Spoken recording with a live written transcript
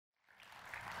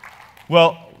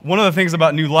Well, one of the things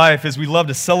about new life is we love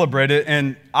to celebrate it,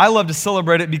 and I love to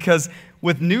celebrate it because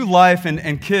with new life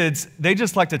and kids, they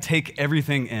just like to take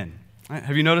everything in. Right?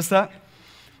 Have you noticed that?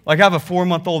 Like I have a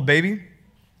 4-month-old baby,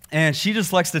 and she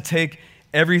just likes to take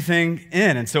everything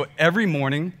in. And so every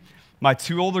morning, my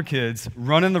 2 older kids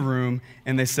run in the room,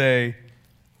 and they say,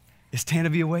 "Is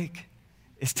Tanavi awake?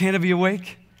 Is Tanavi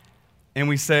awake?" And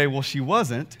we say, "Well, she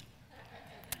wasn't,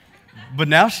 but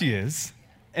now she is."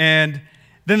 And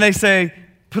then they say,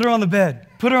 "Put her on the bed,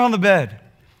 put her on the bed."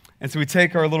 And so we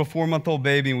take our little 4-month-old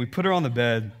baby and we put her on the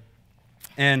bed.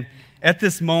 And at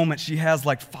this moment, she has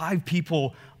like 5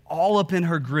 people all up in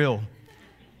her grill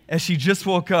as she just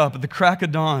woke up at the crack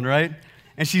of dawn, right?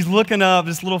 And she's looking up,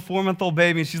 this little 4-month-old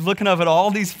baby, and she's looking up at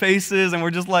all these faces, and we're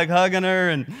just like hugging her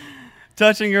and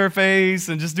touching her face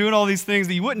and just doing all these things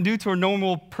that you wouldn't do to a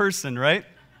normal person, right?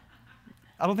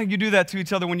 I don't think you do that to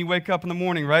each other when you wake up in the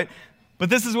morning, right? But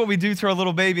this is what we do to our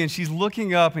little baby, and she's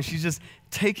looking up, and she's just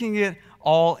taking it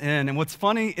all in. And what's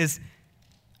funny is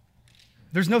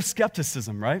there's no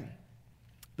skepticism, right?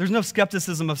 There's no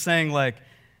skepticism of saying, like,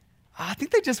 I think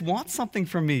they just want something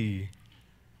from me.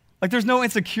 Like, there's no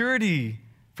insecurity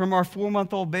from our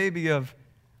 4-month-old baby of,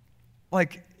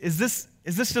 like, is this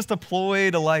just a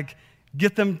ploy to, like,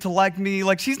 get them to like me?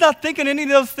 Like, she's not thinking any of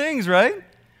those things, right?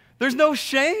 There's no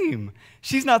shame.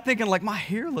 She's not thinking, like, my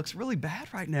hair looks really bad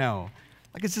right now.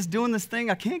 Like, it's just doing this thing.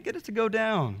 I can't get it to go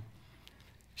down.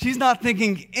 She's not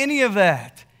thinking any of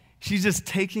that. She's just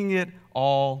taking it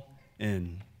all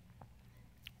in.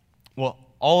 Well,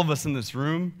 all of us in this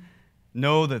room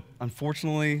know that,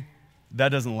 unfortunately, that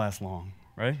doesn't last long,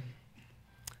 right?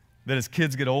 That as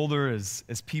kids get older, as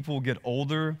people get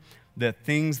older, that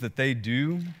things that they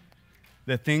do,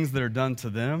 that things that are done to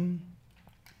them,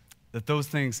 that those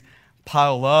things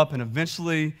pile up, and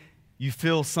eventually you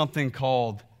feel something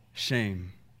called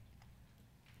shame.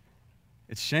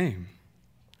 It's shame.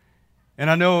 And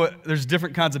I know there's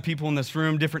different kinds of people in this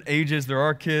room, different ages. There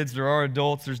are kids, there are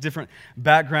adults, there's different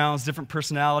backgrounds, different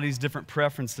personalities, different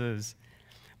preferences.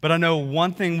 But I know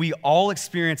one thing we all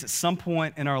experience at some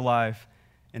point in our life,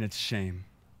 and it's shame.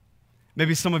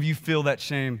 Maybe some of you feel that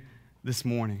shame this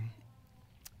morning.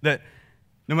 That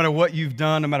no matter what you've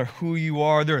done, no matter who you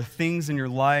are, there are things in your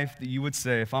life that you would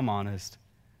say, if I'm honest,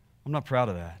 I'm not proud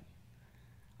of that.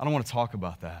 I don't want to talk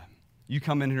about that. You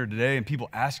come in here today and people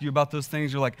ask you about those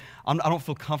things, you're like, I don't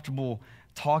feel comfortable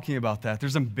talking about that.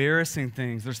 There's embarrassing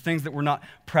things. There's things that we're not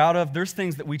proud of. There's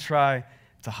things that we try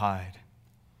to hide.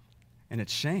 And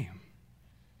it's shame.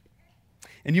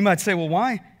 And you might say, well,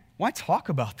 why talk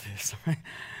about this?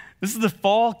 This is the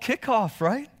fall kickoff,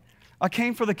 right? I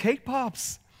came for the cake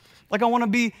pops. Like, I want to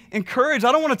be encouraged.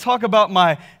 I don't want to talk about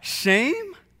my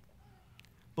shame.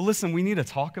 But listen, we need to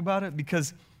talk about it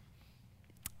because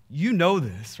you know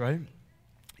this, right?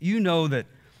 You know that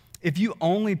if you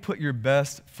only put your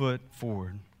best foot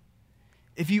forward,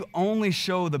 if you only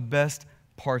show the best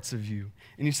parts of you,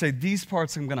 and you say, these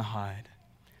parts I'm going to hide,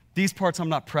 these parts I'm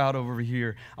not proud of over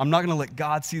here, I'm not going to let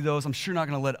God see those, I'm sure not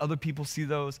going to let other people see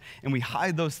those, and we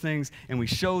hide those things, and we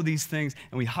show these things,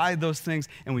 and we hide those things,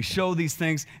 and we show these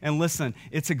things, and listen,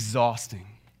 it's exhausting.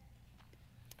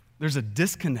 There's a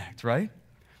disconnect, right?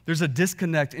 There's a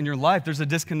disconnect in your life. There's a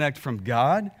disconnect from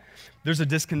God. There's a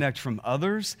disconnect from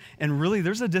others. And really,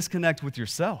 there's a disconnect with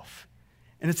yourself.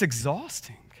 And it's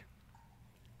exhausting.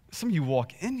 Some of you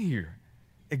walk in here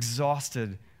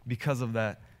exhausted because of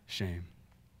that shame.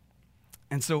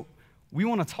 And so we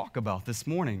want to talk about this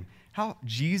morning how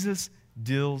Jesus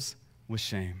deals with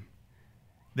shame.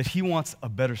 That he wants a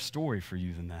better story for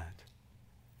you than that.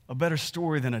 A better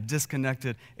story than a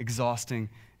disconnected, exhausting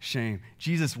shame.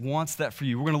 Jesus wants that for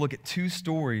you. We're going to look at 2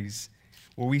 stories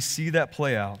where we see that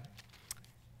play out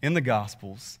in the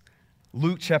Gospels.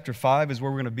 Luke chapter 5 is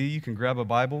where we're going to be. You can grab a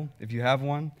Bible if you have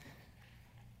one.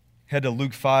 Head to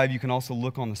Luke 5. You can also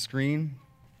look on the screen.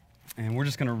 And we're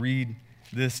just going to read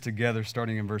this together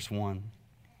starting in verse 1.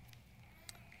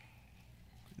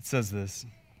 It says this.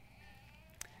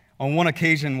 On one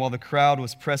occasion, while the crowd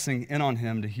was pressing in on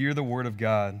him to hear the word of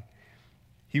God,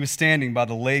 he was standing by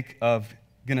the lake of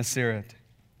Gennesaret.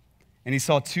 And he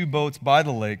saw 2 boats by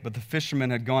the lake, but the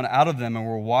fishermen had gone out of them and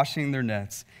were washing their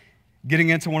nets. Getting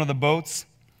into one of the boats,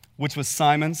 which was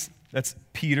Simon's, that's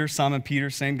Peter, Simon Peter,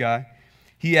 same guy,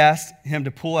 he asked him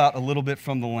to pull out a little bit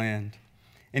from the land.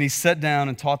 And he sat down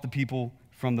and taught the people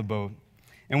from the boat.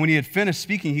 And when he had finished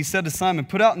speaking, he said to Simon,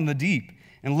 "Put out in the deep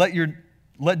and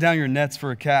let down your nets for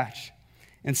a catch."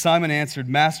 And Simon answered,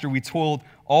 "Master, we toiled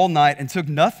all night and took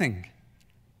nothing.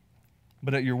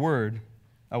 But at your word,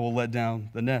 I will let down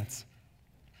the nets."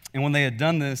 And when they had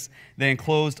done this, they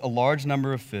enclosed a large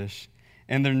number of fish,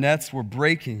 and their nets were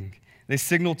breaking. They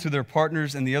signaled to their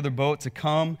partners in the other boat to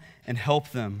come and help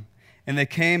them. And they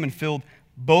came and filled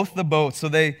both the boats, so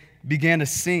they began to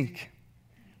sink.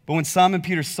 But when Simon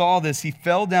Peter saw this, he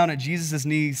fell down at Jesus'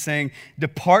 knees, saying,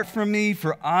 "Depart from me,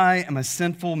 for I am a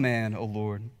sinful man, O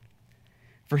Lord."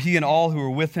 For he and all who were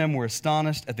with him were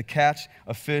astonished at the catch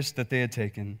of fish that they had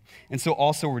taken. And so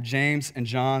also were James and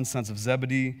John, sons of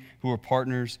Zebedee, who were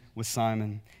partners with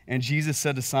Simon. And Jesus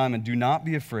said to Simon, "Do not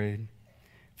be afraid.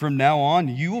 From now on,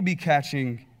 you will be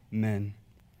catching men."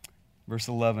 Verse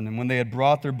 11, and when they had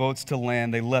brought their boats to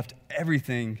land, they left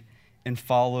everything and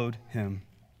followed him.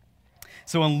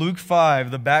 So in Luke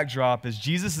 5, the backdrop is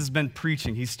Jesus has been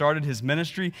preaching. He started his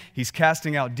ministry. He's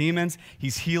casting out demons.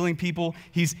 He's healing people.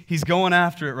 He's going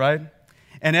after it, right?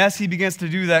 And as he begins to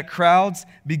do that, crowds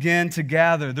begin to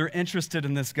gather. They're interested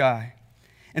in this guy.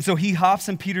 And so he hops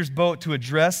in Peter's boat to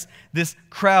address this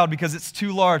crowd because it's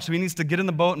too large. So he needs to get in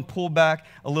the boat and pull back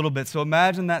a little bit. So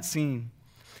imagine that scene.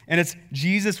 And it's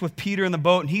Jesus with Peter in the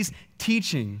boat, and he's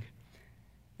teaching.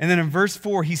 And then in verse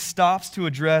 4, he stops to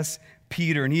address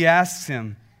Peter, and he asks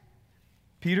him,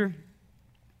 "Peter,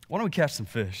 why don't we catch some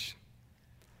fish?"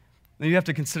 Now you have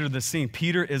to consider this scene.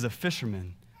 Peter is a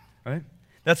fisherman, right?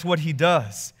 That's what he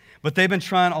does. But they've been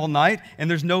trying all night,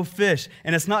 and there's no fish.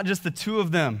 And it's not just the two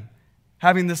of them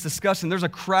having this discussion. There's a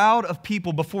crowd of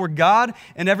people before God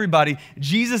and everybody.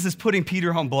 Jesus is putting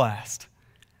Peter on blast,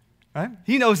 right?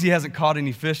 He knows he hasn't caught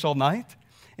any fish all night.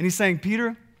 And he's saying, "Peter,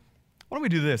 why don't we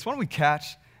do this? Why don't we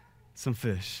catch some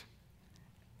fish?"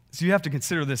 So you have to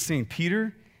consider this scene.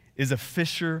 Peter is a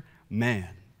fisherman,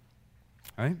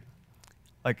 right?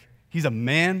 Like, he's a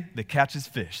man that catches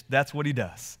fish. That's what he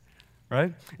does,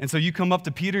 right? And so you come up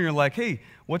to Peter and you're like, "Hey,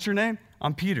 what's your name?"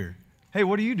 "I'm Peter." "Hey,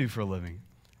 what do you do for a living?"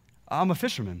 "I'm a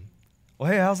fisherman." "Well,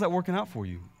 hey, how's that working out for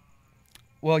you?"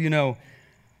 "Well,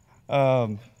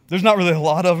 there's not really a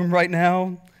lot of them right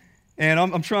now, and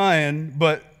I'm trying,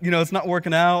 but, it's not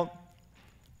working out."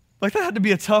 Like, that had to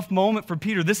be a tough moment for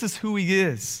Peter. This is who he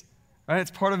is, right?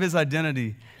 It's part of his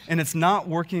identity, and it's not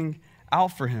working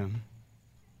out for him.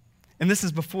 And this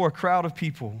is before a crowd of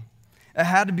people. It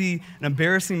had to be an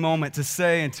embarrassing moment to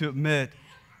say and to admit,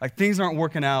 like, things aren't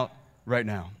working out right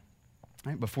now,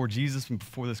 right? Before Jesus and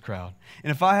before this crowd. And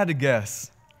if I had to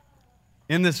guess,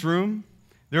 in this room,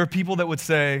 there are people that would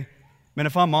say, "Man,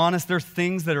 if I'm honest, there's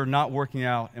things that are not working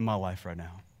out in my life right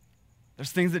now.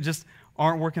 There's things that just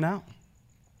aren't working out.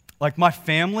 Like my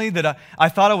family that I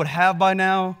thought I would have by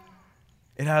now,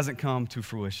 it hasn't come to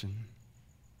fruition.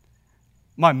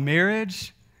 My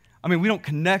marriage, we don't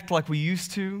connect like we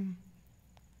used to.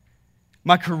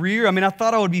 My career, I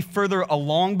thought I would be further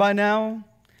along by now.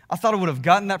 I thought I would have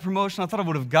gotten that promotion. I thought I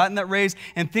would have gotten that raise,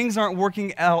 and things aren't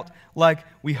working out like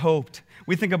we hoped."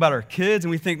 We think about our kids,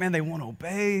 and we think, "Man, they won't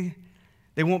obey.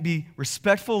 They won't be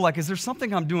respectful. Like, is there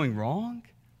something I'm doing wrong?"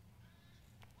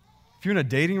 If you're in a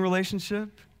dating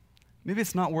relationship, maybe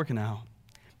it's not working out.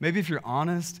 Maybe if you're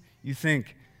honest, you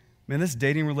think, "Man, this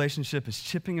dating relationship is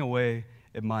chipping away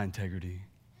at my integrity,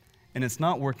 and it's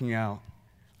not working out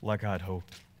like I'd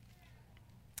hoped."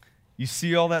 You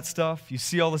see all that stuff, you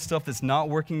see all the stuff that's not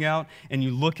working out, and you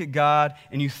look at God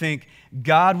and you think,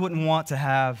 God wouldn't want to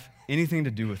have anything to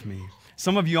do with me.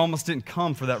 Some of you almost didn't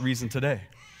come for that reason today.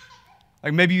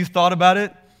 Like, maybe you thought about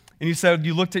it and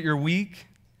you looked at your week,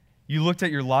 you looked at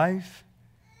your life,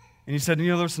 and you said,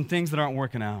 there's some things that aren't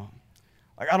working out.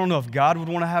 Like, I don't know if God would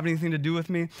want to have anything to do with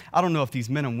me. I don't know if these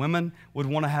men and women would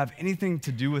want to have anything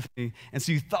to do with me. And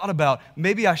so you thought about,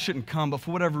 maybe I shouldn't come, but for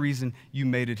whatever reason, you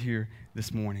made it here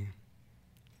this morning.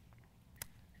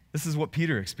 This is what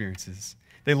Peter experiences.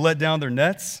 They let down their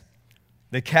nets.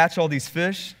 They catch all these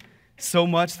fish, so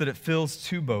much that it fills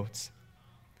 2 boats.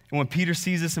 And when Peter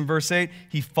sees this in verse 8,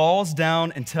 he falls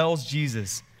down and tells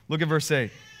Jesus, look at verse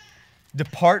 8,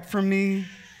 "Depart from me,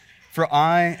 for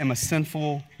I am a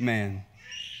sinful man."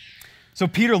 So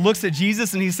Peter looks at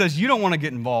Jesus and he says, "You don't want to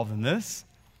get involved in this.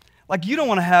 Like, you don't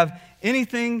want to have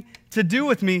anything to do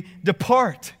with me.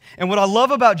 Depart." And what I love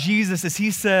about Jesus is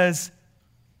he says,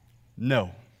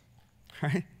 no.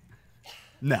 Right?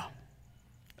 No.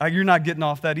 Like, you're not getting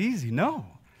off that easy. No.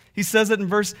 He says it in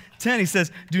verse 10. He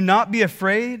says, "Do not be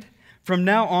afraid. From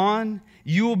now on,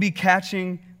 you will be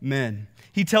catching men."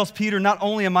 He tells Peter, not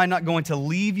only am I not going to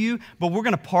leave you, but we're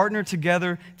going to partner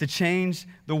together to change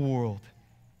the world.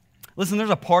 Listen, there's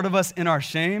a part of us in our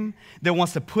shame that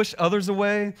wants to push others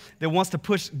away, that wants to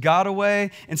push God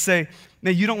away and say,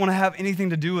 "Man, you don't want to have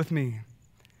anything to do with me."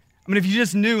 If you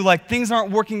just knew, like, things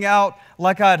aren't working out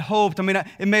like I had hoped.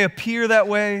 It may appear that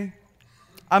way.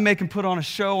 I can put on a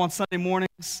show on Sunday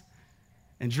mornings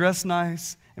and dress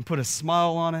nice and put a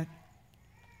smile on it.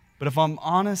 But if I'm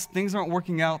honest, things aren't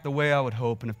working out the way I would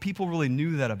hope. And if people really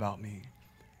knew that about me,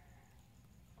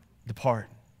 depart,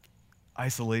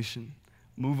 isolation,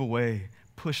 move away,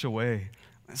 push away.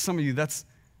 Some of you, that's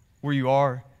where you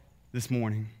are this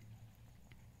morning.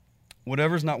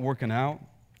 Whatever's not working out,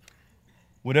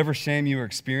 whatever shame you are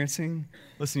experiencing,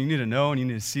 listen, you need to know and you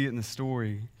need to see it in the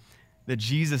story that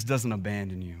Jesus doesn't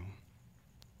abandon you.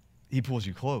 He pulls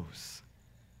you close.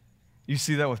 You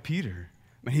see that with Peter.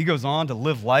 He goes on to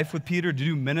live life with Peter, to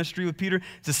do ministry with Peter,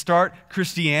 to start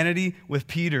Christianity with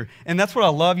Peter. And that's what I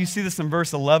love. You see this in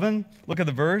verse 11. Look at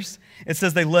the verse. It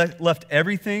says they left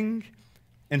everything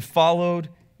and followed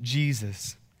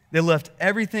Jesus. They left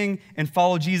everything and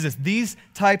followed Jesus. These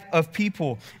type of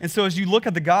people. And so as you look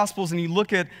at the Gospels and you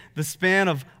look at the span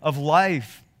of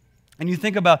life, and you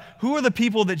think about who are the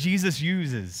people that Jesus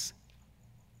uses?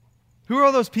 Who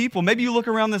are those people? Maybe you look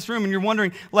around this room and you're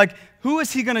wondering, like, who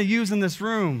is he going to use in this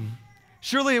room?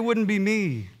 Surely it wouldn't be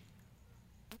me.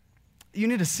 You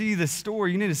need to see this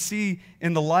story. You need to see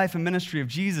in the life and ministry of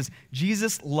Jesus.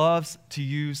 Jesus loves to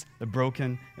use the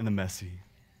broken and the messy.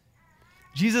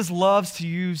 Jesus loves to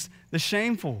use the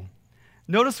shameful.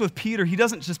 Notice with Peter, he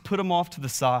doesn't just put him off to the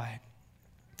side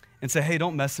and say, hey,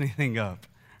 don't mess anything up,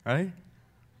 right?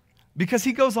 Because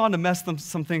he goes on to mess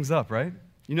some things up, right?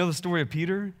 You know the story of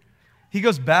Peter? He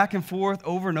goes back and forth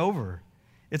over and over.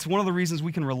 It's one of the reasons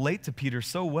we can relate to Peter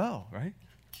so well, right?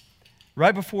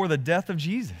 Right before the death of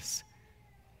Jesus,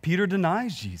 Peter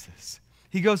denies Jesus.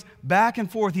 He goes back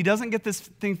and forth. He doesn't get this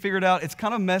thing figured out. It's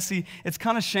kind of messy. It's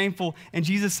kind of shameful. And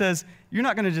Jesus says, you're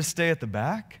not going to just stay at the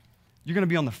back. You're going to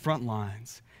be on the front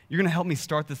lines. You're going to help me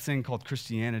start this thing called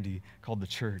Christianity, called the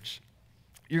church.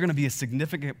 You're going to be a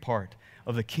significant part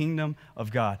of the kingdom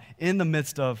of God in the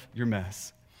midst of your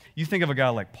mess. You think of a guy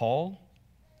like Paul,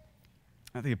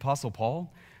 the Apostle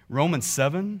Paul, Romans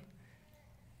 7.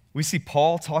 We see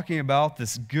Paul talking about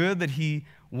this good that he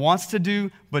wants to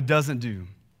do but doesn't do.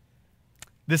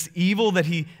 This evil that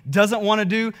he doesn't want to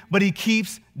do but he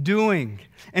keeps doing.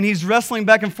 And he's wrestling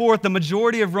back and forth. The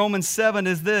majority of Romans 7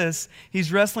 is this.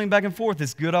 He's wrestling back and forth.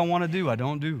 This good I want to do, I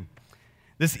don't do.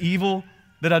 This evil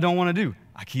that I don't want to do,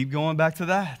 I keep going back to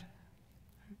that.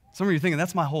 Some of you are thinking,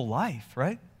 that's my whole life,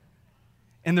 right?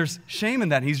 And there's shame in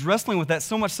that. He's wrestling with that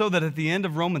so much so that at the end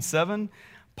of Romans 7,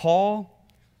 Paul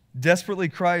desperately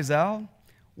cries out,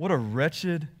 what a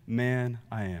wretched man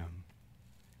I am.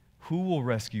 Who will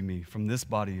rescue me from this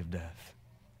body of death?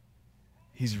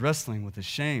 He's wrestling with the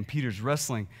shame. Peter's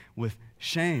wrestling with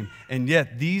shame. And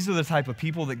yet, these are the type of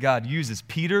people that God uses.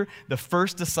 Peter, the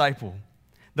first disciple,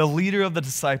 the leader of the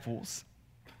disciples.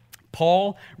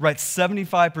 Paul writes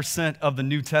 75% of the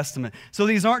New Testament. So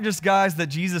these aren't just guys that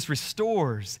Jesus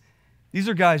restores. These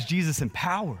are guys Jesus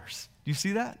empowers. Do you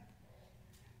see that?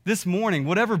 This morning,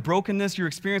 whatever brokenness you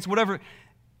experience, whatever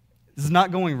is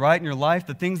not going right in your life,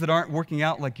 the things that aren't working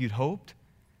out like you'd hoped,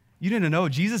 you need to know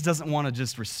Jesus doesn't want to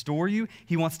just restore you.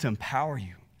 He wants to empower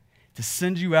you, to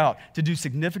send you out, to do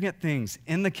significant things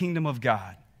in the kingdom of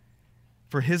God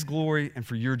for his glory and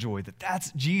for your joy.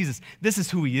 That's Jesus. This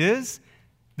is who he is.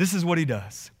 This is what he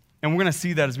does. And we're going to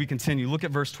see that as we continue. Look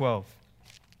at verse 12.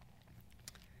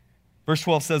 Verse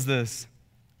 12 says this,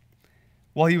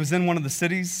 while he was in one of the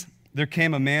cities, there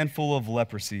came a man full of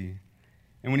leprosy.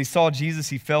 And when he saw Jesus,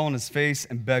 he fell on his face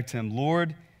and begged him,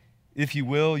 Lord, if you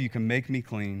will, you can make me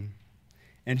clean.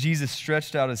 And Jesus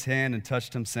stretched out his hand and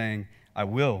touched him, saying, I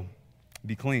will,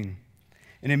 be clean.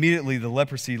 And immediately the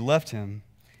leprosy left him,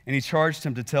 and he charged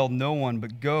him to tell no one,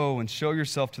 but go and show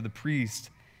yourself to the priest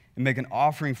and make an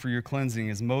offering for your cleansing,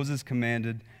 as Moses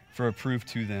commanded, for a proof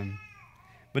to them.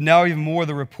 But now even more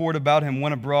the report about him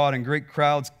went abroad, and great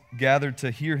crowds gathered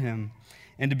to hear him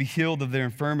and to be healed of their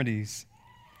infirmities.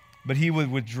 But he would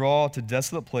withdraw to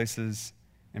desolate places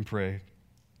and pray.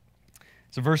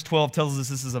 So verse 12 tells us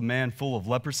this is a man full of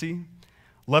leprosy.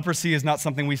 Leprosy is not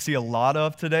something we see a lot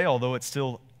of today, although it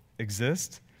still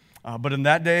exists. But in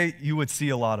that day, you would see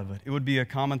a lot of it. It would be a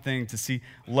common thing to see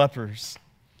lepers.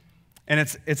 And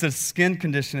it's a skin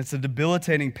condition. It's a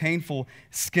debilitating, painful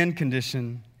skin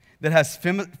condition that has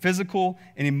physical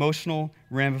and emotional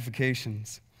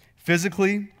ramifications.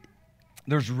 Physically,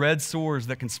 there's red sores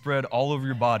that can spread all over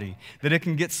your body, that it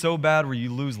can get so bad where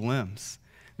you lose limbs,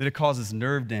 that it causes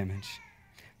nerve damage.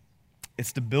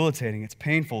 It's debilitating. It's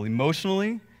painful.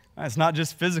 Emotionally, it's not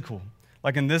just physical.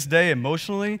 Like in this day,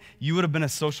 emotionally, you would have been a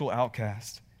social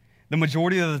outcast. The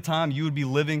majority of the time, you would be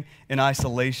living in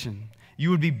isolation.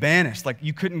 You would be banished, like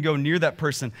you couldn't go near that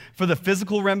person. For the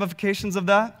physical ramifications of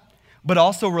that, but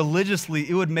also religiously,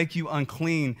 it would make you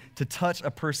unclean to touch a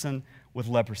person with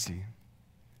leprosy.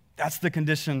 That's the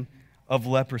condition of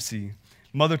leprosy.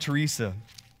 Mother Teresa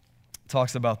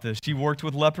talks about this. She worked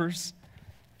with lepers.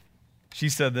 She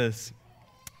said this: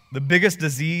 "The biggest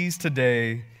disease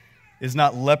today is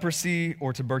not leprosy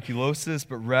or tuberculosis,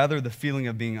 but rather the feeling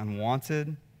of being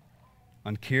unwanted,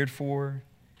 uncared for,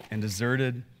 and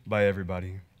deserted by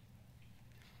everybody."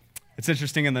 It's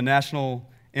interesting, in the National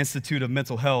Institute of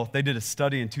Mental Health, they did a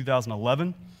study in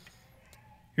 2011.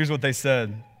 Here's what they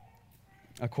said.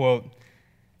 I quote,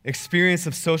 "Experience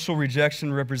of social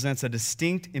rejection represents a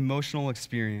distinct emotional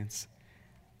experience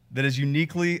that is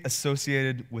uniquely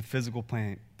associated with physical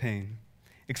pain.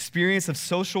 Experience of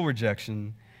social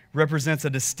rejection represents a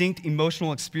distinct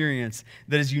emotional experience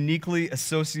that is uniquely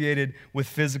associated with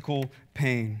physical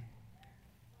pain."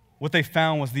 What they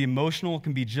found was the emotional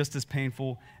can be just as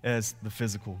painful as the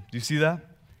physical. Do you see that?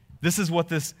 This is what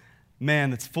this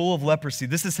man that's full of leprosy,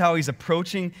 this is how he's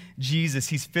approaching Jesus.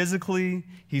 He's physically,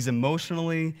 he's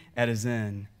emotionally at his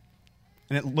end.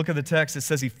 And look at the text. It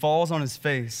says he falls on his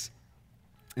face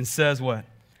and says what?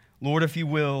 "Lord, if you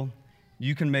will,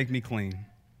 you can make me clean."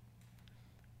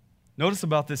 Notice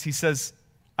about this, he says,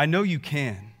 "I know you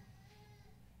can.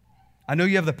 I know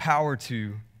you have the power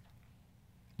to,"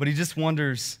 but he just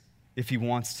wonders if he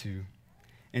wants to.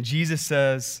 And Jesus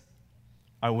says,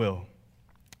 "I will.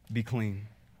 Be clean."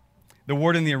 The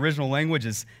word in the original language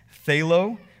is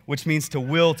thelo, which means to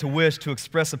will, to wish, to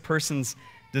express a person's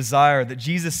desire. That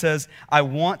Jesus says, "I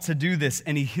want to do this,"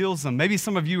 and he heals them. Maybe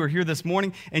some of you are here this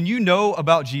morning and you know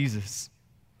about Jesus.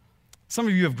 Some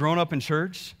of you have grown up in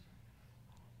church.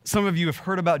 Some of you have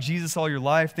heard about Jesus all your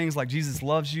life, things like Jesus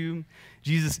loves you,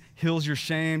 Jesus heals your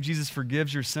shame, Jesus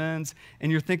forgives your sins,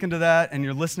 and you're thinking to that, and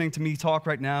you're listening to me talk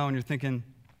right now, and you're thinking,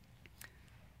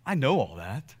 I know all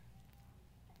that.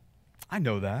 I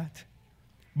know that.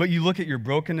 But you look at your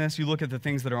brokenness, you look at the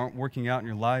things that aren't working out in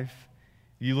your life,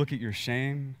 you look at your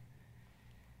shame,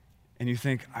 and you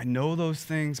think, I know those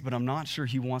things, but I'm not sure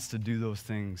he wants to do those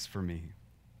things for me.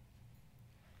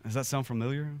 Does that sound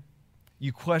familiar?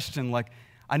 You question, like,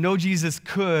 I know Jesus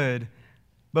could,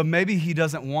 but maybe he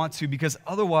doesn't want to, because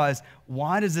otherwise,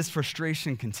 why does this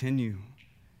frustration continue?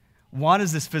 Why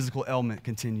does this physical ailment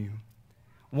continue?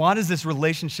 Why does this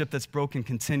relationship that's broken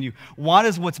continue? Why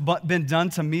does what's been done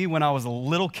to me when I was a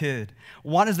little kid,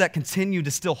 why does that continue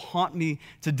to still haunt me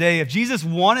today? If Jesus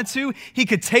wanted to, he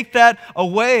could take that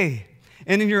away.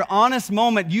 And in your honest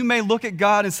moment, you may look at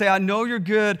God and say, I know you're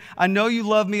good. I know you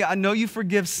love me. I know you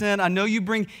forgive sin. I know you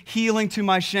bring healing to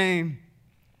my shame.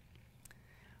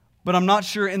 But I'm not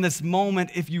sure in this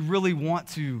moment if you really want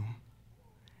to.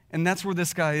 And that's where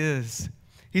this guy is.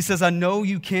 He says, I know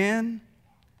you can,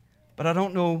 but I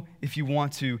don't know if you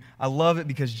want to. I love it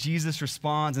because Jesus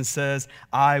responds and says,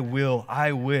 I will,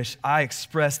 I wish, I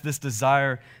express this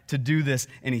desire to do this,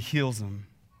 and he heals him.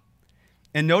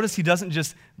 And notice he doesn't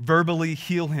just verbally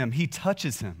heal him, he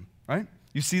touches him, right?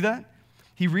 You see that?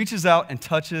 He reaches out and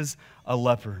touches a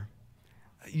leper.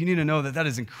 You need to know that that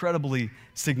is incredibly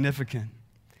significant.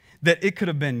 That it could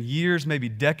have been years, maybe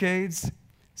decades,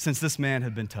 since this man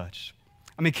had been touched.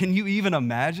 I mean, can you even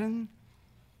imagine?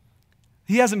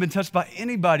 He hasn't been touched by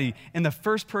anybody, and the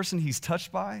first person he's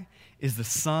touched by is the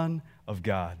Son of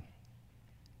God.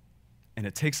 And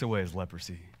it takes away his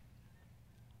leprosy.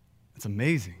 It's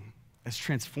amazing. It's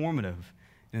transformative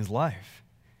in his life.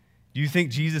 Do you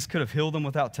think Jesus could have healed him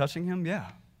without touching him?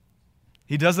 Yeah.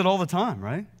 He does it all the time,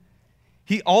 right?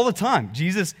 All the time,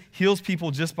 Jesus heals people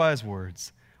just by his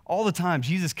words. All the time,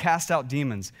 Jesus casts out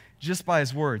demons just by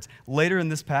his words. Later in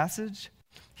this passage,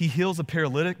 he heals a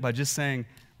paralytic by just saying,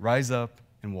 rise up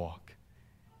and walk.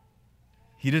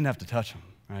 He didn't have to touch him,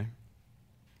 right?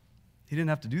 He didn't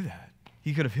have to do that.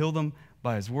 He could have healed him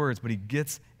by his words, but he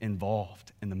gets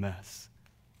involved in the mess.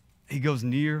 He goes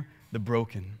near the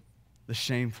broken, the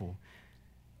shameful.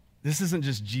 This isn't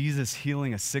just Jesus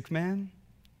healing a sick man.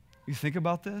 You think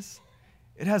about this?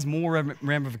 It has more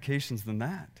ramifications than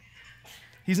that.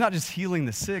 He's not just healing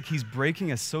the sick, he's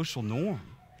breaking a social norm.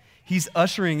 He's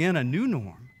ushering in a new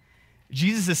norm.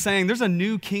 Jesus is saying there's a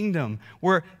new kingdom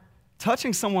where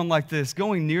touching someone like this,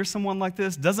 going near someone like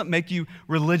this, doesn't make you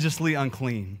religiously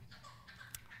unclean.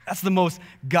 That's the most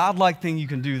godlike thing you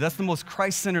can do. That's the most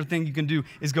Christ-centered thing you can do,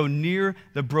 is go near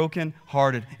the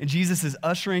brokenhearted. And Jesus is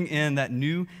ushering in that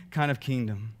new kind of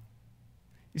kingdom.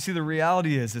 You see, the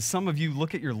reality is some of you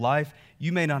look at your life,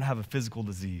 you may not have a physical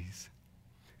disease,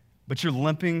 but you're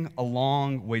limping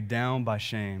along, weighed down by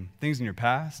shame. Things in your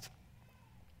past,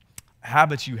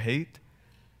 habits you hate,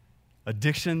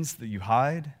 addictions that you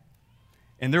hide,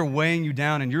 and they're weighing you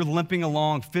down, and you're limping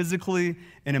along physically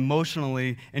and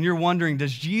emotionally, and you're wondering,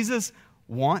 does Jesus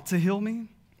want to heal me?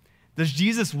 Does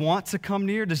Jesus want to come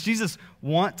near? Does Jesus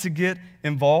want to get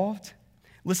involved?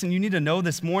 Listen, you need to know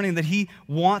this morning that he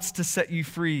wants to set you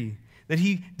free, that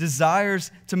he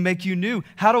desires to make you new.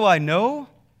 How do I know?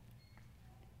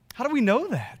 How do we know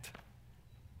that?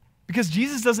 Because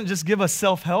Jesus doesn't just give us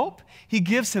self-help, he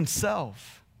gives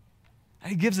himself.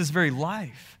 He gives his very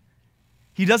life.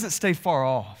 He doesn't stay far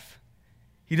off.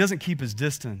 He doesn't keep his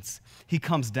distance. He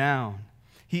comes down.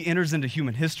 He enters into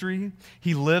human history.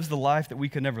 He lives the life that we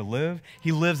could never live.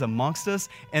 He lives amongst us.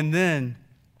 And then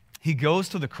he goes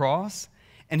to the cross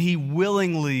and he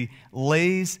willingly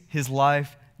lays his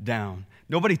life down.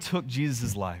 Nobody took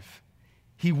Jesus' life.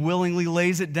 He willingly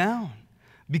lays it down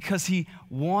because he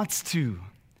wants to,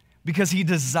 because he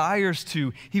desires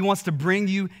to. He wants to bring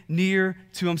you near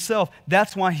to himself.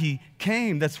 That's why he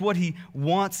came. That's what he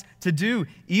wants to do,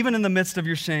 even in the midst of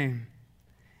your shame.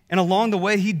 And along the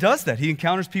way, he does that. He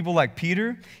encounters people like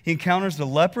Peter. He encounters the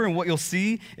leper, and what you'll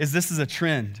see is this is a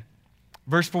trend.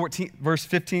 Verse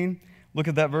 15, look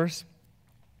at that verse.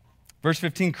 Verse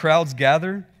 15, crowds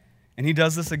gather, and he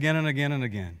does this again and again and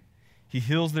again. He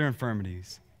heals their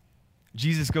infirmities.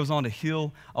 Jesus goes on to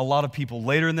heal a lot of people.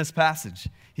 Later in this passage,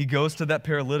 he goes to that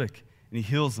paralytic, and he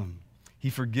heals him. He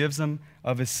forgives him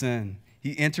of his sin.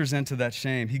 He enters into that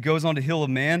shame. He goes on to heal a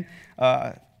man.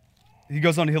 He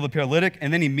goes on to heal the paralytic,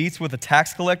 and then he meets with a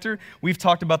tax collector. We've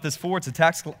talked about this before. It's a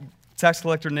tax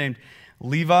collector named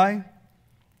Levi.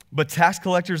 But tax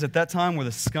collectors at that time were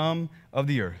the scum of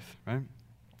the earth, right?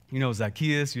 You know,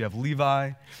 Zacchaeus, you have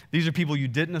Levi. These are people you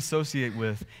didn't associate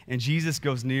with, and Jesus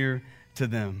goes near to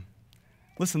them.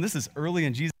 Listen, this is early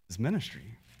in Jesus'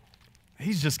 ministry.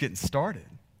 He's just getting started.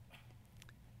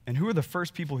 And who are the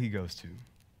first people he goes to?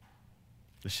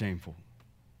 The shameful.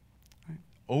 Right?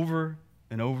 Over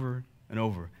and over and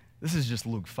over. This is just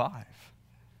Luke 5.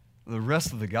 The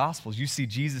rest of the Gospels, you see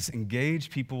Jesus engage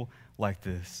people like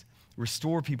this,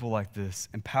 restore people like this,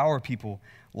 empower people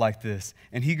like this.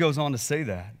 And he goes on to say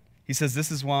that. He says,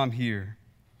 this is why I'm here.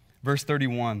 Verse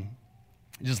 31,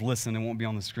 just listen, it won't be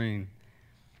on the screen.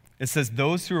 It says,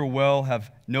 those who are well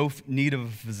have no need of a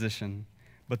physician,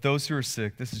 but those who are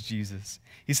sick, this is Jesus.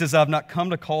 He says, I've not come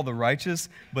to call the righteous,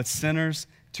 but sinners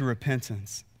to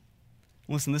repentance.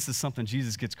 Listen, this is something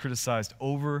Jesus gets criticized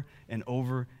over and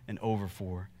over and over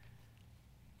for.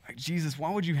 Like, Jesus,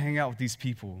 why would you hang out with these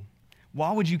people?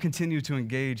 Why would you continue to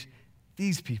engage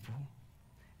these people?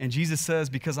 And Jesus says,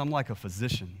 because I'm like a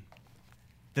physician,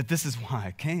 that this is why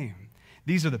I came.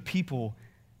 These are the people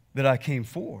that I came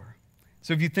for.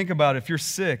 So if you think about it, if you're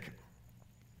sick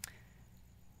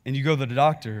and you go to the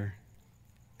doctor,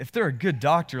 if they're a good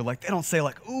doctor, like they don't say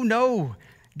like, oh no,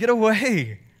 get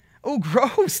away. Oh,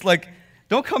 gross. Like,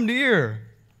 don't come near.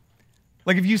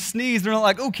 Like if you sneeze, they're not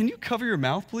like, oh, can you cover your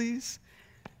mouth, please?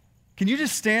 Can you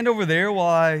just stand over there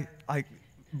while I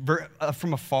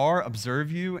from afar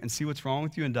observe you and see what's wrong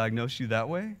with you and diagnose you that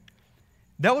way?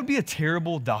 That would be a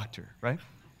terrible doctor, right?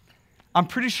 I'm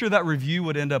pretty sure that review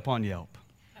would end up on Yelp.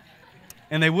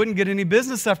 And they wouldn't get any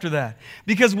business after that.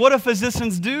 Because what do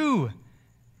physicians do?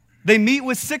 They meet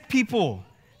with sick people.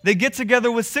 They get together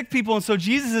with sick people. And so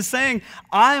Jesus is saying,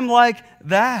 I'm like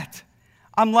that.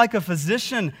 I'm like a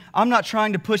physician. I'm not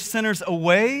trying to push sinners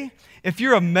away. If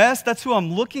you're a mess, that's who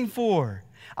I'm looking for.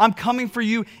 I'm coming for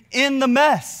you in the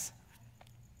mess.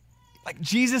 Like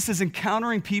Jesus is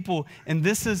encountering people, and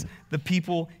this is the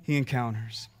people he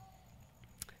encounters.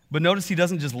 But notice he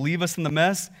doesn't just leave us in the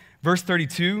mess. Verse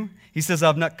 32, he says,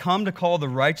 I've not come to call the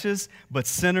righteous, but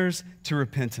sinners to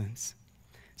repentance.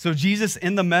 So Jesus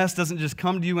in the mess doesn't just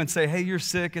come to you and say, hey, you're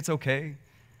sick, it's okay.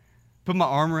 Put my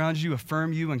arm around you,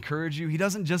 affirm you, encourage you. He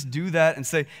doesn't just do that and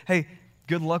say, hey,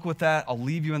 good luck with that. I'll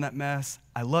leave you in that mess.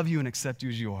 I love you and accept you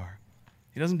as you are.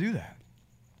 He doesn't do that.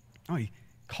 No, he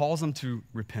calls them to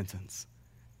repentance.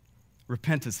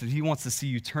 Repentance, that he wants to see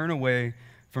you turn away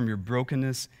from your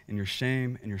brokenness and your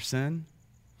shame and your sin.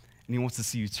 And he wants to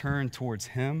see you turn towards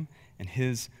him and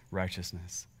his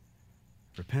righteousness.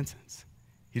 Repentance.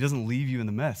 He doesn't leave you in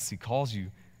the mess. He calls you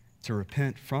to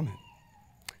repent from it.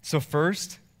 So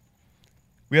first,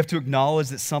 we have to acknowledge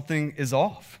that something is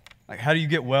off. Like, how do you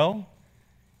get well?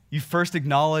 You first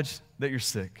acknowledge that you're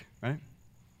sick, right?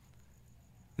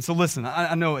 And so listen,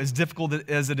 I know as difficult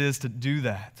as it is to do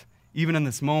that, even in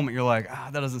this moment, you're like,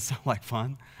 that doesn't sound like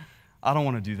fun. I don't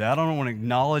want to do that. I don't want to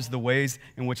acknowledge the ways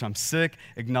in which I'm sick,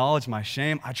 acknowledge my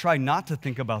shame. I try not to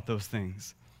think about those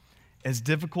things. As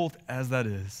difficult as that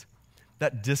is,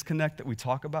 that disconnect that we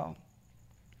talk about,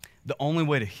 the only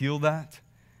way to heal that,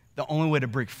 the only way to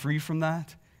break free from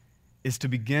that is to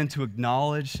begin to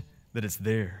acknowledge that it's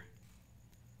there.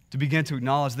 To begin to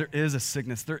acknowledge there is a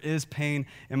sickness, there is pain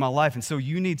in my life. And so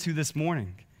you need to this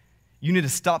morning. You need to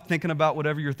stop thinking about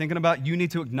whatever you're thinking about. You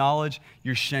need to acknowledge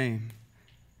your shame.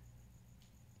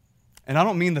 And I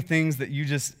don't mean the things that you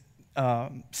just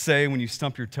say when you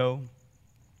stump your toe,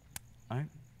 right?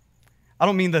 I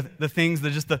don't mean the things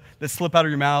that slip out of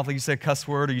your mouth, like you say a cuss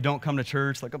word or you don't come to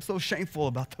church. Like, I'm so shameful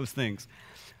about those things.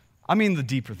 I mean the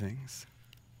deeper things,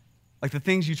 like the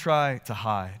things you try to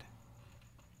hide.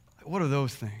 What are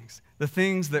those things? The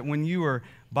things that when you are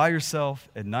by yourself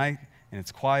at night and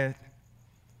it's quiet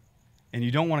and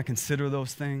you don't want to consider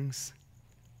those things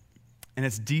and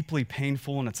it's deeply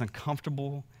painful and it's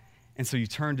uncomfortable, and so you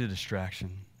turn to distraction.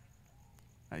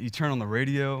 You turn on the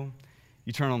radio,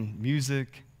 you turn on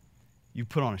music, you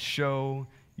put on a show,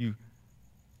 you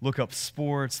look up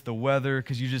sports, the weather,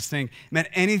 because you just think, man,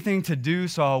 anything to do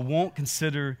so I won't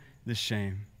consider this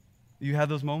shame. You have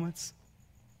those moments?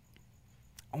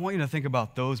 I want you to think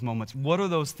about those moments. What are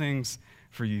those things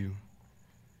for you?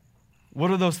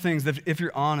 What are those things that, if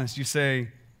you're honest, you say,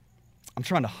 I'm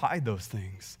trying to hide those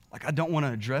things. Like, I don't want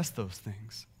to address those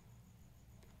things.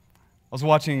 I was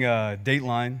watching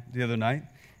Dateline the other night,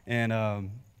 and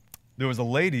there was a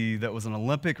lady that was an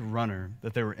Olympic runner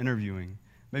that they were interviewing.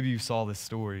 Maybe you saw this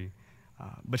story.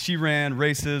 But she ran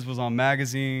races, was on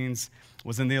magazines,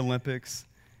 was in the Olympics,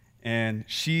 and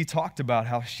she talked about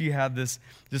how she had this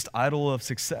just idol of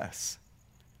success.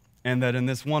 And that in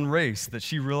this one race, that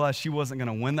she realized she wasn't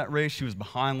going to win that race. She was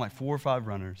behind like 4 or 5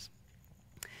 runners.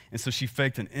 And so she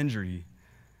faked an injury.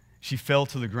 She fell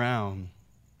to the ground.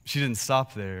 She didn't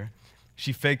stop there.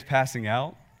 She faked passing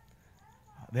out.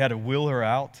 They had to wheel her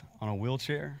out on a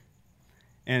wheelchair.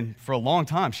 And for a long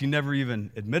time, she never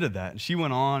even admitted that. And she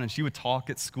went on and she would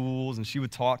talk at schools and she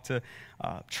would talk to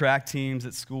track teams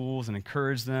at schools and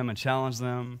encourage them and challenge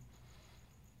them.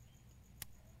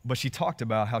 But she talked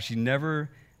about how she never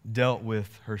dealt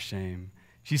with her shame.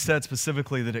 She said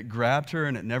specifically that it grabbed her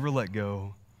and it never let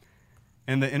go.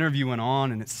 And the interview went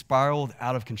on and it spiraled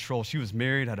out of control. She was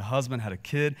married, had a husband, had a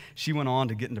kid. She went on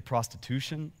to get into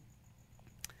prostitution.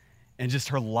 And just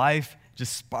her life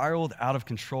just spiraled out of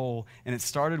control. And it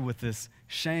started with this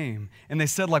shame. And they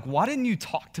said, like, why didn't you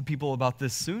talk to people about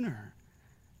this sooner?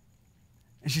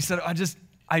 And she said,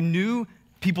 I knew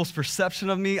people's perception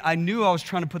of me. I knew I was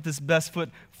trying to put this best foot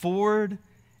forward.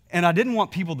 And I didn't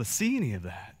want people to see any of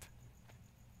that.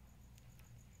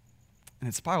 And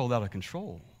it spiraled out of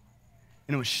control.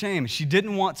 And it was shame. She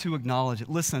didn't want to acknowledge it.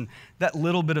 Listen, that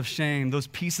little bit of shame, those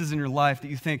pieces in your life that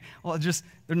you think, well,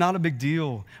 they're not a big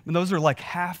deal. But those are like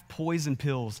half poison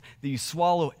pills that you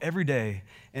swallow every day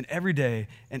and every day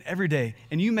and every day.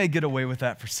 And you may get away with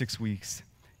that for 6 weeks.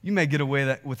 You may get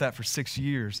away with that for 6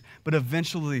 years. But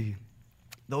eventually,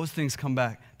 those things come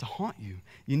back to haunt you.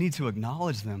 You need to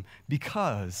acknowledge them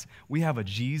because we have a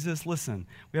Jesus, listen,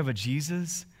 we have a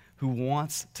Jesus who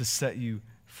wants to set you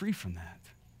free from that.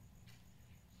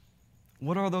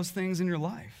 What are those things in your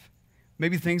life?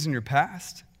 Maybe things in your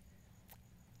past.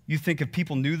 You think if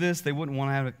people knew this, they wouldn't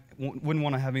want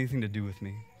to have anything to do with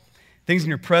me. Things in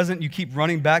your present you keep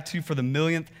running back to for the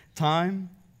millionth time.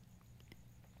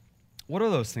 What are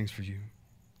those things for you?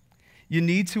 You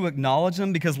need to acknowledge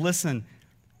them because, listen,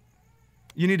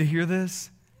 you need to hear this.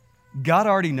 God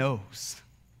already knows,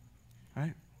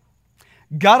 right?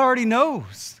 God already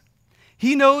knows.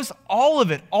 He knows all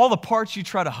of it, all the parts you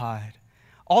try to hide.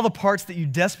 All the parts that you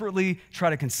desperately try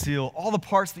to conceal, all the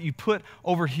parts that you put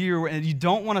over here and you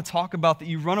don't want to talk about, that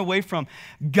you run away from,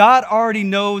 God already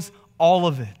knows all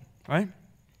of it, right?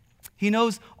 He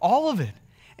knows all of it.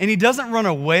 And He doesn't run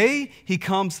away, He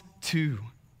comes to.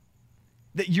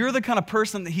 That you're the kind of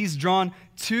person that He's drawn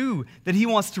to, that He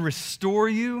wants to restore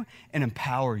you and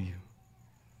empower you.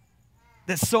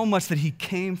 That so much that He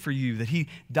came for you, that He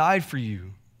died for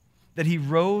you, that He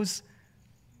rose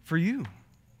for you.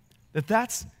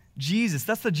 That's Jesus.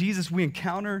 That's the Jesus we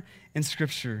encounter in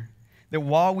Scripture. That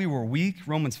while we were weak,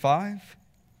 Romans 5,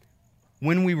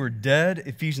 when we were dead,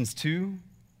 Ephesians 2,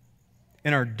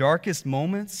 in our darkest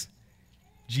moments,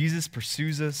 Jesus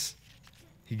pursues us.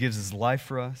 He gives His life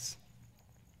for us.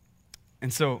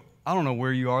 And so, I don't know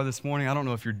where you are this morning. I don't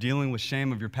know if you're dealing with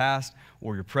shame of your past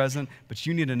or your present, but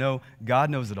you need to know God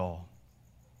knows it all.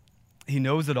 He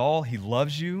knows it all. He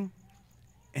loves you,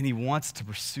 and He wants to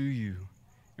pursue you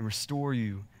and restore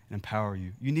you and empower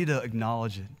you. You need to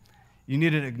acknowledge it. You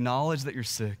need to acknowledge that you're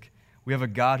sick. We have a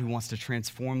God who wants to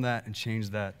transform that and change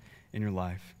that in your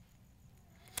life.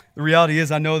 The reality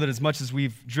is, I know that as much as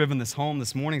we've driven this home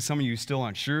this morning, some of you still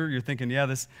aren't sure. You're thinking, yeah,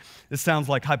 this sounds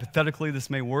like hypothetically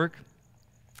this may work,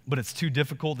 but it's too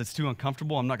difficult, it's too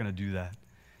uncomfortable. I'm not going to do that.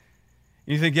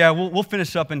 And you think, yeah, we'll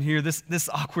finish up in here. This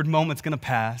awkward moment's going to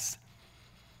pass.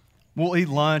 We'll eat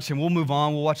lunch and we'll move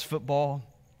on. We'll watch football.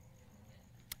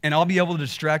 And I'll be able to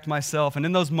distract myself. And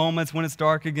in those moments when it's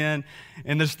dark again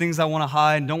and there's things I want to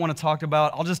hide and don't want to talk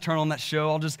about, I'll just turn on that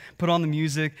show. I'll just put on the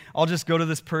music. I'll just go to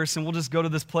this person. We'll just go to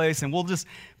this place and we'll just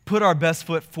put our best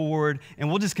foot forward and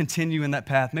we'll just continue in that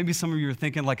path. Maybe some of you are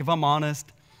thinking, like, if I'm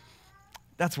honest,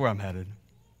 that's where I'm headed.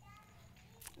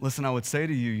 Listen, I would say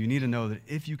to you, you need to know that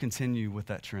if you continue with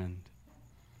that trend,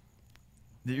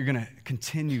 that you're going to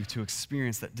continue to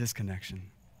experience that disconnection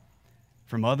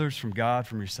from others, from God,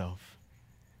 from yourself.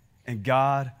 And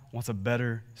God wants a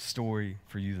better story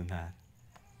for you than that.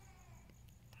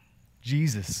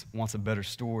 Jesus wants a better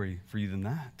story for you than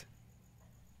that.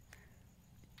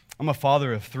 I'm a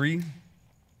father of 3.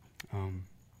 And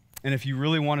if you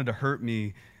really wanted to hurt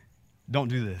me, don't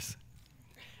do this.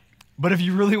 But if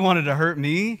you really wanted to hurt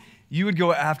me, you would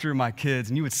go after my kids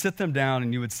and you would sit them down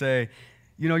and you would say,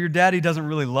 you know, your daddy doesn't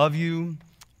really love you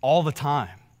all the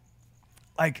time.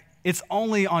 Like, it's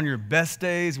only on your best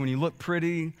days when you look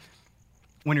pretty,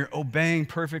 when you're obeying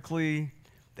perfectly,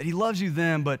 that he loves you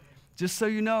then. But just so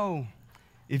you know,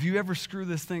 if you ever screw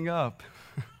this thing up,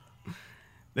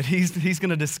 that he's going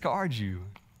to discard you.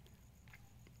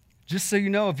 Just so you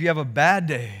know, if you have a bad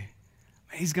day,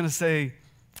 he's going to say,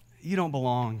 you don't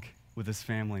belong with this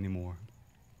family anymore.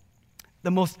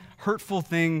 The most hurtful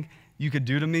thing you could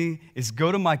do to me is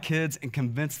go to my kids and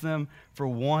convince them for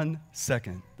 1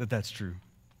 second that that's true.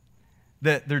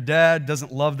 That their dad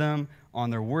doesn't love them on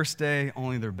their worst day,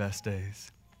 only their best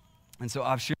days. And so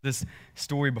I've shared this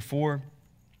story before,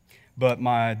 but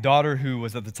my daughter, who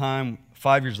was at the time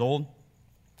 5 years old,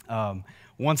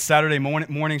 one Saturday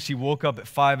morning, she woke up at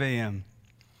 5 a.m.,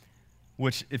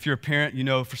 which if you're a parent, you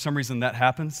know for some reason that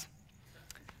happens.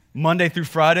 Monday through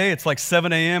Friday, it's like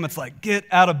 7 a.m., it's like get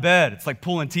out of bed. It's like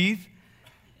pulling teeth.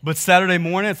 But Saturday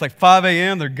morning, it's like 5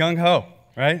 a.m., they're gung-ho,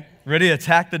 right? Ready to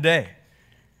attack the day.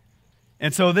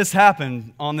 And so this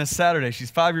happened on this Saturday. She's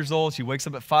 5 years old. She wakes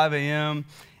up at 5 a.m.,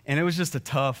 and it was just a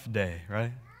tough day,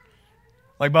 right?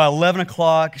 Like by 11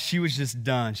 o'clock, she was just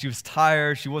done. She was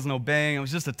tired. She wasn't obeying. It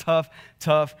was just a tough,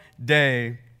 tough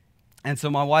day. And so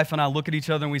my wife and I look at each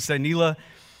other and we say, Neela,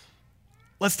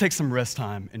 let's take some rest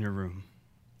time in your room.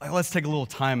 Like, let's take a little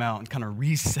time out and kind of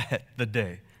reset the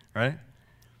day, right?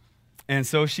 And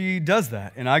so she does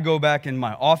that. And I go back in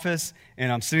my office,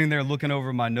 and I'm sitting there looking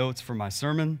over my notes for my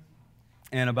sermon.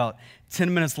 And about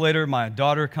 10 minutes later, my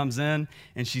daughter comes in,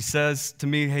 and she says to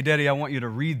me, hey, Daddy, I want you to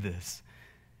read this.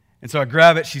 And so I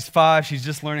grab it. She's 5. She's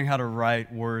just learning how to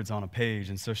write words on a page.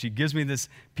 And so she gives me this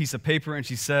piece of paper, and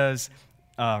she says,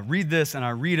 read this. And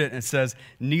I read it, and it says,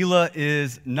 Neela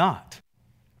is not.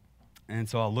 And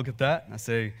so I'll look at that, and I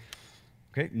say,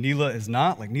 okay, Neela is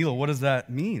not? Like, Neela, what does that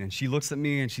mean? And she looks at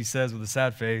me, and she says with a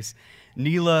sad face,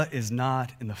 Neela is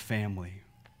not in the family.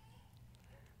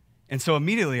 And so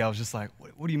immediately I was just like,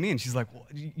 what do you mean? She's like, well,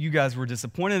 you guys were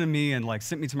disappointed in me and like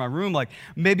sent me to my room. Like,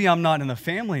 maybe I'm not in the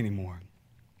family anymore.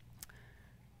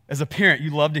 As a parent,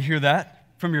 you love to hear that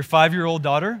from your 5-year-old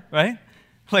daughter, right?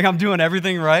 Like I'm doing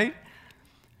everything right.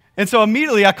 And so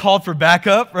immediately I called for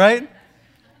backup, right?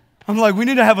 I'm like, we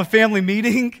need to have a family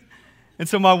meeting. And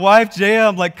so my wife, Jaya,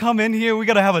 I'm like, come in here. We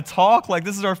got to have a talk. Like,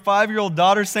 this is our 5-year-old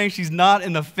daughter saying she's not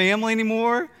in the family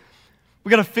anymore. We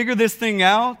got to figure this thing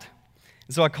out.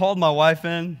 And so I called my wife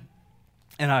in,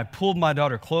 and I pulled my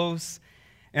daughter close,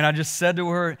 and I just said to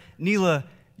her, Neela,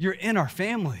 you're in our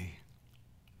family.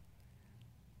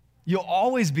 You'll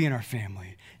always be in our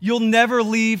family. You'll never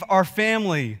leave our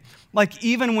family. Like,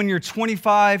 even when you're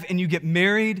 25 and you get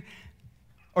married,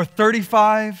 or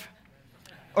 35,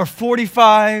 or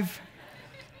 45,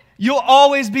 you'll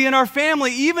always be in our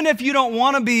family, even if you don't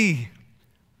want to be.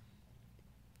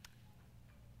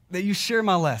 That you share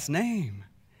my last name.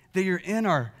 That you're in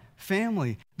our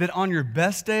family, that on your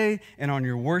best day and on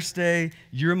your worst day,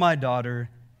 you're my daughter,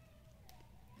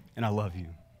 and I love you,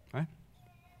 right?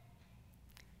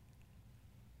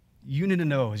 You need to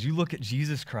know, as you look at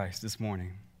Jesus Christ this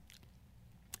morning,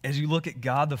 as you look at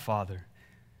God the Father,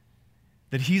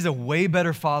 that he's a way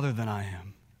better father than I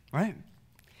am, right?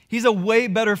 He's a way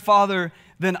better father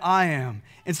than I am.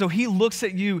 And so he looks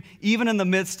at you even in the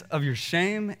midst of your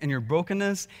shame and your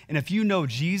brokenness. And if you know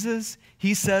Jesus,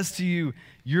 he says to you,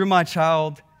 you're my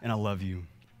child and I love you.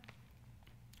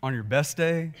 On your best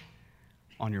day,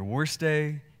 on your worst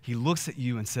day, he looks at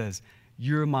you and says,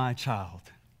 you're my child.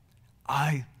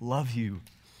 I love you.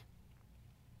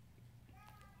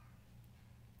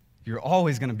 You're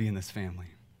always going to be in this family.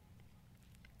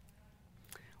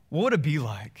 What would it be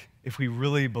like if we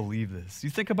really believe this? You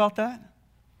think about that?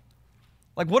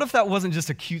 Like, what if that wasn't just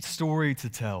a cute story to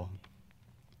tell?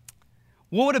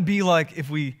 What would it be like if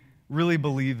we really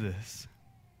believe this?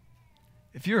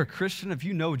 If you're a Christian, if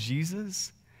you know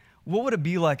Jesus, What would it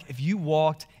be like if you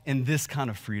walked in this kind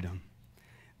of freedom?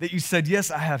 That you said,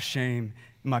 yes, I have shame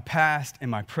in my past, in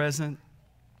my present.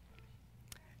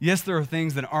 Yes, there are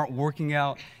things that aren't working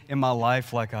out in my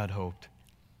life like I'd hoped.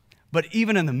 But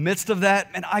even in the midst of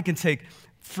that, man, I can take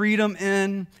freedom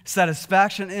in,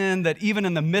 satisfaction in, that even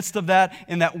in the midst of that,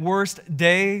 in that worst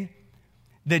day,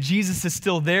 that Jesus is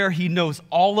still there. He knows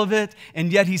all of it,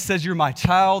 and yet he says, you're my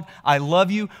child, I love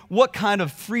you. What kind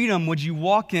of freedom would you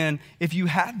walk in if you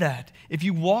had that, if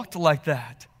you walked like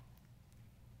that?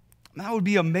 That would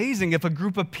be amazing if a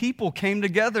group of people came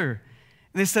together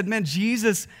and they said, man,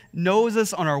 Jesus knows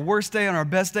us on our worst day, on our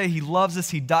best day. He loves us.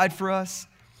 He died for us.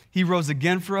 He rose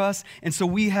again for us. And so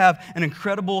we have an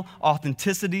incredible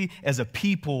authenticity as a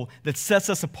people that sets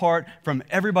us apart from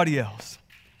everybody else.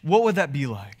 What would that be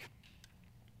like?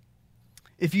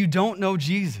 If you don't know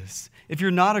Jesus, if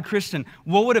you're not a Christian,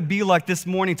 what would it be like this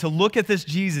morning to look at this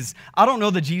Jesus? I don't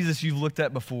know the Jesus you've looked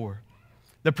at before.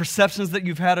 The perceptions that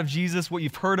you've had of Jesus, what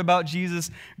you've heard about Jesus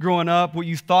growing up, what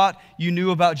you thought you knew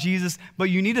about Jesus,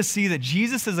 but you need to see that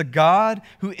Jesus is a God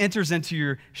who enters into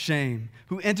your shame,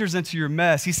 who enters into your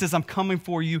mess. He says, I'm coming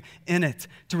for you in it,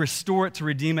 to restore it, to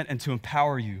redeem it, and to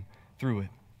empower you through it.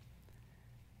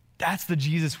 That's the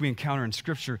Jesus we encounter in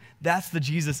Scripture. That's the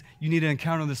Jesus you need to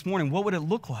encounter this morning. What would it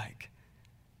look like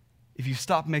if you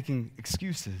stopped making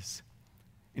excuses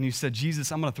and you said,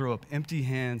 Jesus, I'm going to throw up empty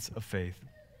hands of faith,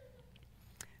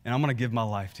 and I'm going to give my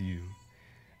life to you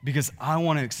because I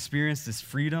want to experience this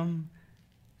freedom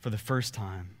for the first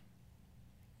time.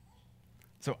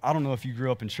 So I don't know if you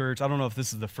grew up in church. I don't know if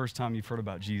this is the first time you've heard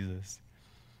about Jesus.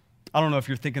 I don't know if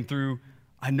you're thinking through,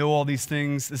 I know all these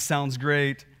things, this sounds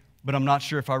great, but I'm not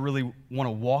sure if I really want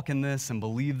to walk in this and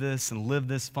believe this and live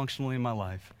this functionally in my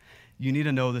life. You need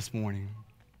to know this morning,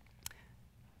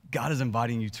 God is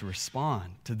inviting you to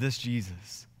respond to this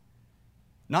Jesus,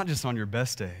 not just on your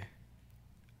best day,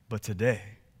 but today.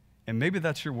 And maybe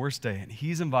that's your worst day, and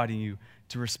he's inviting you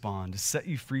to respond, to set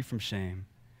you free from shame,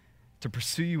 to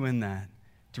pursue you in that,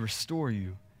 to restore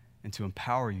you, and to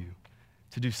empower you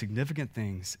to do significant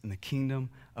things in the kingdom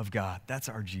of God. That's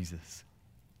our Jesus.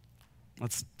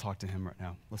 Let's talk to him right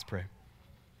now. Let's pray.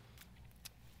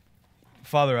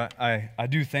 Father, I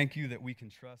do thank you that we can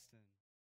trust in